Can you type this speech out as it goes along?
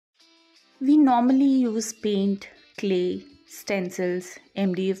We normally use paint, clay, stencils,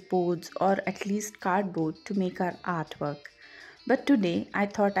 MDF boards, or at least cardboard to make our artwork. But today I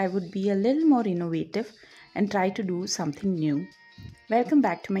thought I would be a little more innovative and try to do something new. Welcome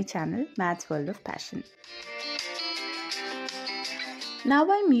back to my channel, Matt's World of Passion. Now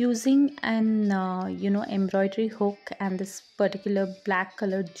I'm using an embroidery hook and this particular black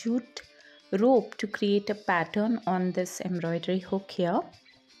colored jute rope to create a pattern on this embroidery hook here.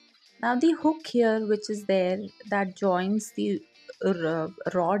 Now the hook here which is there that joins the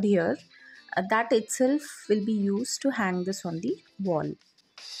rod here, that itself will be used to hang this on the wall.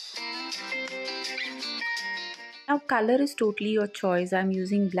 Now color is totally your choice. I'm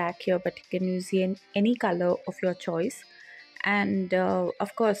using black here, but you can use any color of your choice. And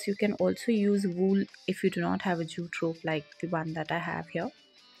of course you can also use wool if you do not have a jute rope like the one that I have here.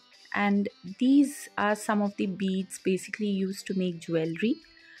 And these are some of the beads basically used to make jewelry,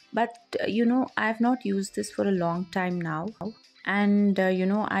 but I have not used this for a long time now. And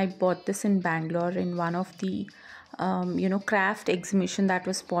I bought this in Bangalore in one of the craft exhibition that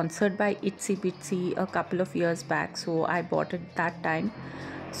was sponsored by Itsy Bitsy a couple of years back, so I bought it that time.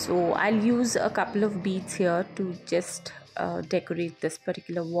 So I'll use a couple of beads here to just decorate this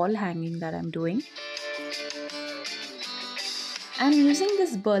particular wall hanging that I'm doing. I'm using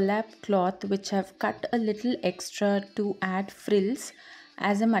this burlap cloth which I've cut a little extra to add frills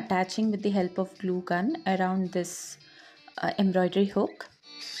as I'm attaching with the help of glue gun around this embroidery hook.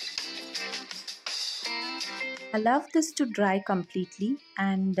 I love this to dry completely,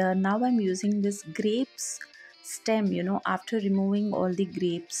 and now I'm using this grapes stem. After removing all the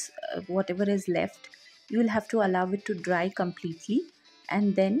grapes, whatever is left, you will have to allow it to dry completely,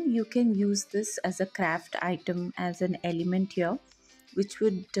 and then you can use this as a craft item, as an element here, which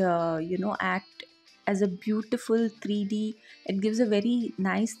would act as a beautiful 3D. It gives a very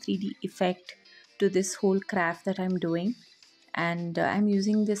nice 3D effect to this whole craft that I'm doing. And I'm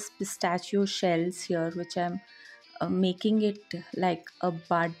using this pistachio shells here, which I'm making it like a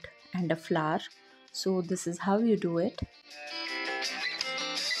bud and a flower. So this is how you do it.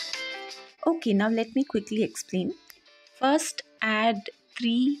 Okay, now let me quickly explain. First, add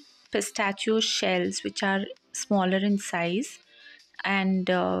 3 pistachio shells which are smaller in size and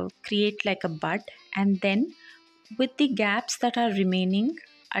create like a bud, and then with the gaps that are remaining,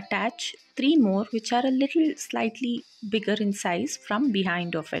 attach 3 more which are a little slightly bigger in size from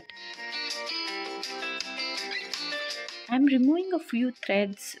behind of it. I'm removing a few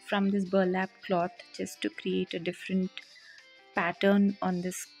threads from this burlap cloth just to create a different pattern on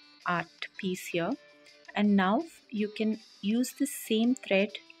this art piece here. And now you can use the same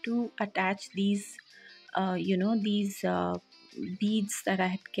thread to attach these beads that I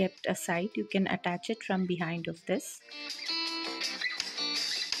had kept aside. You can attach it from behind of this.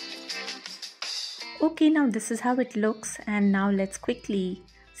 Okay, now this is how it looks, and now let's quickly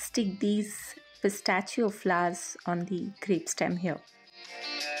stick these pistachio flowers on the grape stem here.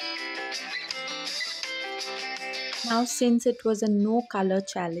 Now since it was a no color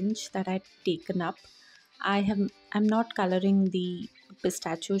challenge that I'd taken up, I'm not coloring the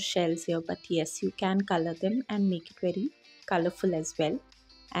pistachio shells here, but yes, you can color them and make it very colorful as well.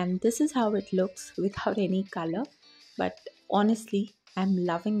 And this is how it looks without any color. But honestly, I'm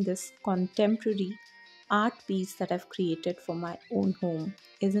loving this contemporary art piece that I've created for my own home.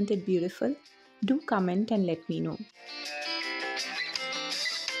 Isn't it beautiful? Do comment and let me know.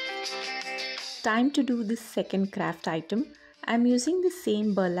 Time to do this second craft item. I'm using the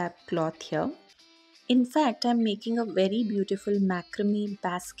same burlap cloth here. In fact, I'm making a very beautiful macrame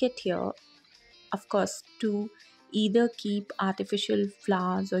basket here, of course, to either keep artificial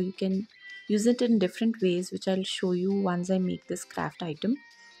flowers, or you can use it in different ways, which I'll show you once I make this craft item.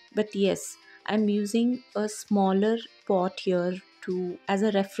 But yes, I'm using a smaller pot here as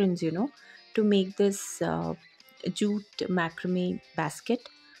a reference, to make this jute macrame basket.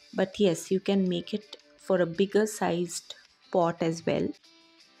 But yes, you can make it for a bigger sized pot as well.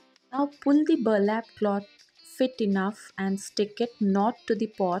 Now pull the burlap cloth fit enough and stick it not to the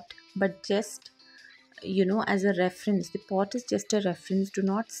pot, but just as a reference. The pot is just a reference. Do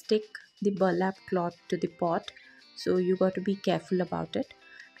not stick the burlap cloth to the pot. So you got to be careful about it,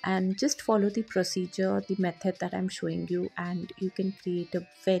 and just follow the procedure, the method that I'm showing you, and you can create a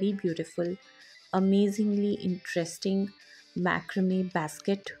very beautiful, amazingly interesting macrame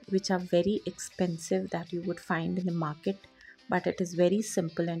basket, which are very expensive that you would find in the market, but it is very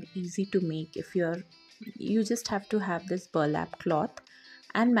simple and easy to make. You just have to have this burlap cloth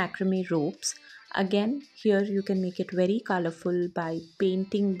and macrame ropes. Again, here you can make it very colorful by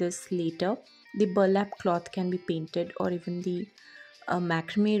painting this later. The burlap cloth can be painted, or even the a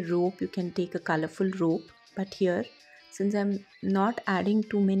macrame rope, you can take a colorful rope. But here, since I'm not adding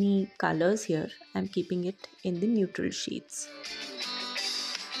too many colors here, I'm keeping it in the neutral shades.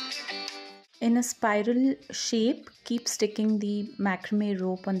 In a spiral shape, keep sticking the macrame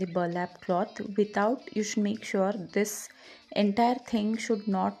rope on the burlap cloth. You should make sure this entire thing should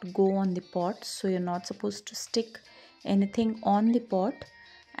not go on the pot. So you're not supposed to stick anything on the pot.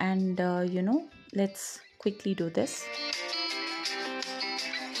 And let's quickly do this.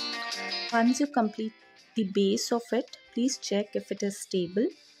 Once you complete the base of it, please check if it is stable.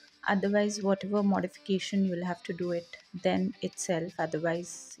 Otherwise, whatever modification, you will have to do it then itself.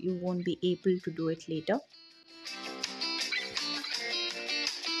 Otherwise, you won't be able to do it later.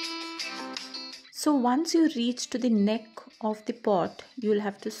 So once you reach to the neck of the pot, you will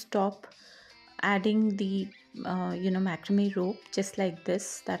have to stop adding the macrame rope, just like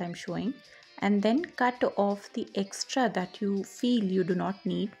this that I'm showing, and then cut off the extra that you feel you do not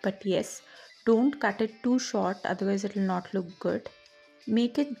need. But yes, don't cut it too short, otherwise it will not look good.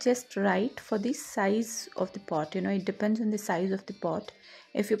 Make it just right for the size of the pot. It depends on the size of the pot.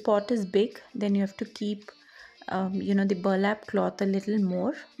 If your pot is big, then you have to keep the burlap cloth a little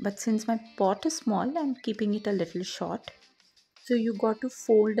more. But since my pot is small, I'm keeping it a little short. So you got to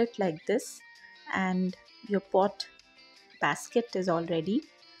fold it like this, and your pot basket is all ready.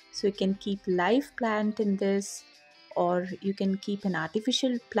 So you can keep live plant in this, or you can keep an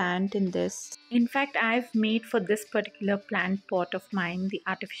artificial plant in this. In fact, I've made for this particular plant pot of mine the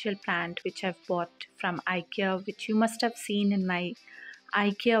artificial plant which I've bought from IKEA, which you must have seen in my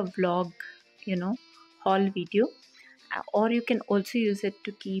IKEA vlog, haul video. Or you can also use it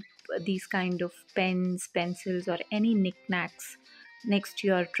to keep these kind of pens, pencils, or any knickknacks next to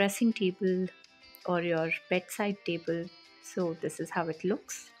your dressing table or your bedside table. So this is how it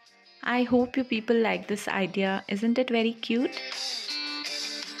looks. I hope you people like this idea. Isn't it very cute?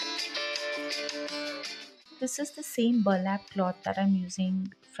 This is the same burlap cloth that I'm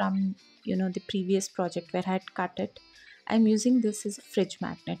using from the previous project where I had cut it. I'm using this as a fridge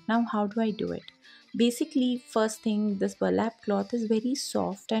magnet. Now how do I do it? Basically, first thing, this burlap cloth is very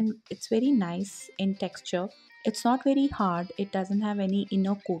soft and it's very nice in texture. It's not very hard. It doesn't have any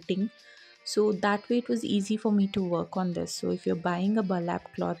inner coating. So that way it was easy for me to work on this. So if you're buying a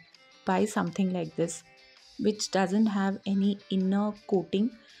burlap cloth, buy something like this which doesn't have any inner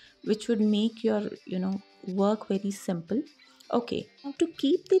coating, which would make your work very simple. Okay, now to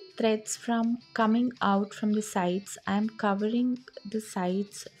keep the threads from coming out from the sides, I am covering the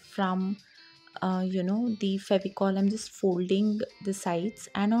sides from the fevicol. I'm just folding the sides,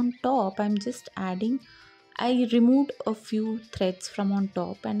 and on top I'm just adding, I removed a few threads from on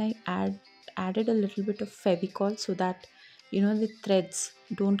top, and I added a little bit of fevicol so that the threads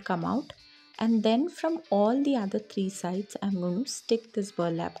don't come out. And then from all the other three sides, I'm going to stick this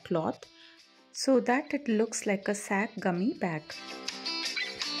burlap cloth so that it looks like a sack gummy bag.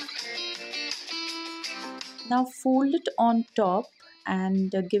 Now fold it on top and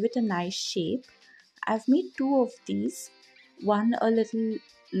give it a nice shape. I've made two of these, one a little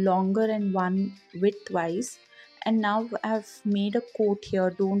longer and one widthwise. And now I've made a coat here,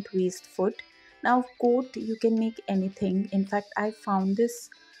 don't waste food. Now coat, you can make anything. In fact, I found this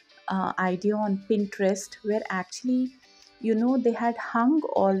idea on Pinterest where actually, they had hung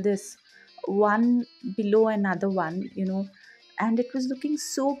all this one below another one, and it was looking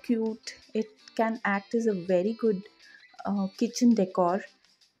so cute. It can act as a very good kitchen decor.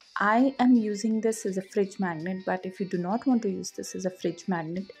 I am using this as a fridge magnet, but if you do not want to use this as a fridge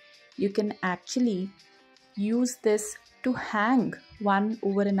magnet, you can actually use this to hang one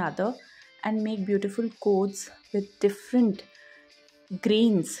over another and make beautiful coats with different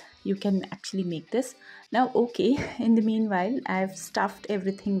grains. You can actually make this. Now, okay, in the meanwhile, I've stuffed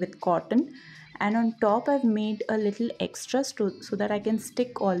everything with cotton, and on top I've made a little extra so that I can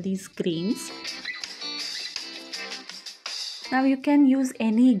stick all these grains. Now you can use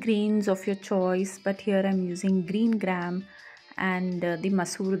any grains of your choice, but here I'm using green gram and the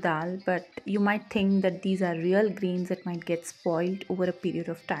masoor dal. But you might think that these are real grains, it might get spoiled over a period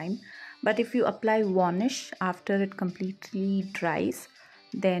of time. But if you apply varnish after it completely dries,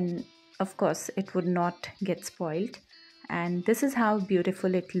 then of course it would not get spoiled. And this is how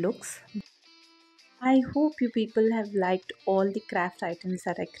beautiful it looks. I hope you people have liked all the craft items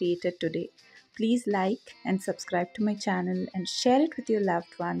that I created today. Please like and subscribe to my channel and share it with your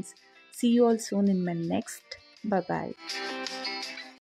loved ones. See you all soon in my next. Bye bye.